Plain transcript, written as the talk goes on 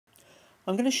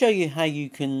I'm going to show you how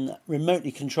you can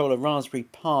remotely control a Raspberry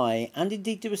Pi and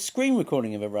indeed do a screen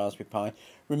recording of a Raspberry Pi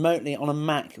remotely on a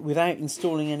Mac without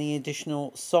installing any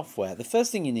additional software. The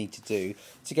first thing you need to do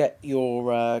to get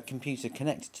your computer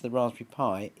connected to the Raspberry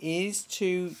Pi is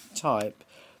to type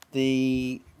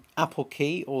the Apple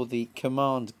key or the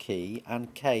Command key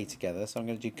and K together. So I'm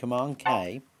going to do Command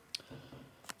K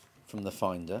from the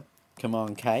Finder,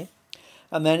 Command K.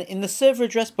 And then in the server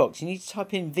address box, you need to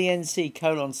type in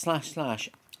vnc://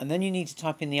 and then you need to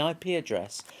type in the IP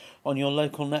address on your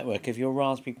local network of your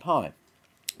Raspberry Pi.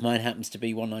 Mine happens to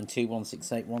be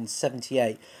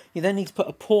 192.168.178. You then need to put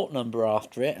a port number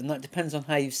after it, and that depends on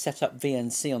how you've set up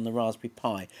VNC on the Raspberry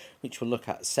Pi, which we'll look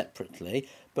at separately.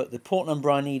 But the port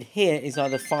number I need here is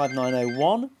either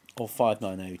 5901 or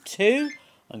 5902.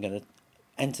 I'm going to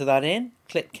enter that in,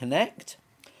 click connect.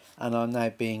 And I'm now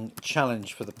being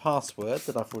challenged for the password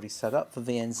that I've already set up for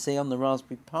VNC on the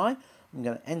Raspberry Pi. I'm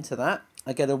going to enter that.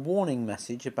 I get a warning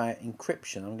message about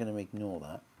encryption. I'm going to ignore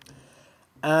that.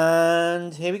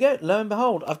 And here we go. Lo and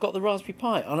behold, I've got the Raspberry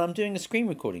Pi. And I'm doing a screen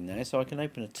recording now, so I can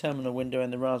open a terminal window in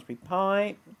the Raspberry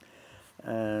Pi.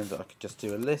 And I could just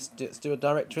do a list. Let's do a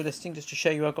directory listing just to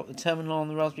show you I've got the terminal on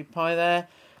the Raspberry Pi there.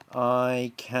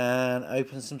 I can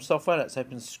open some software. Let's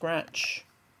open Scratch.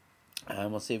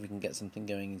 And we'll see if we can get something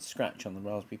going in Scratch on the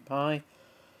Raspberry Pi.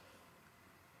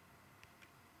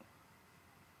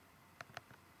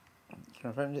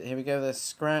 Here we go, there's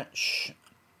Scratch.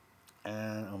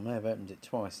 And I may have opened it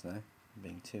twice now. I'm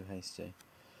being too hasty.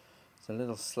 It's a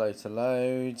little slow to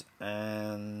load.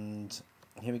 And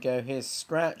here we go, here's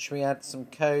Scratch. We add some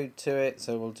code to it.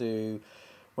 So we'll do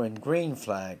when green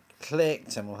flag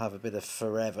clicked, and we'll have a bit of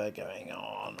forever going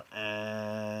on,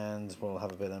 and we'll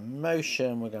have a bit of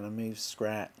motion. We're going to move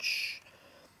Scratch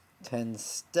 10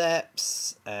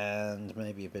 steps and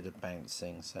maybe a bit of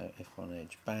bouncing. So if on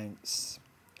edge bounce,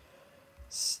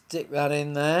 stick that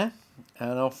in there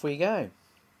and off we go.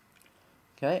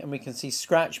 Okay, and we can see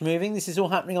Scratch moving. This is all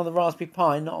happening on the Raspberry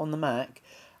Pi, not on the Mac,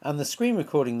 and the screen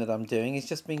recording that I'm doing is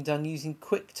just being done using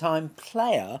QuickTime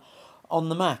Player on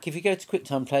the Mac. If you go to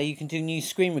QuickTime Player, you can do new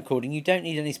screen recording. You don't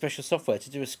need any special software to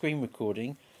do a screen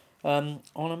recording on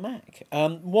a Mac.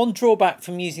 One drawback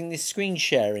from using this screen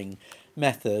sharing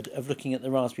method of looking at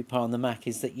the Raspberry Pi on the Mac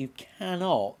is that you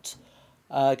cannot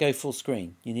go full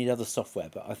screen. You need other software,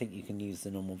 but I think you can use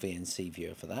the normal VNC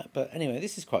viewer for that. But anyway,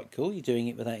 this is quite cool. You're doing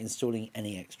it without installing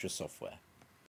any extra software.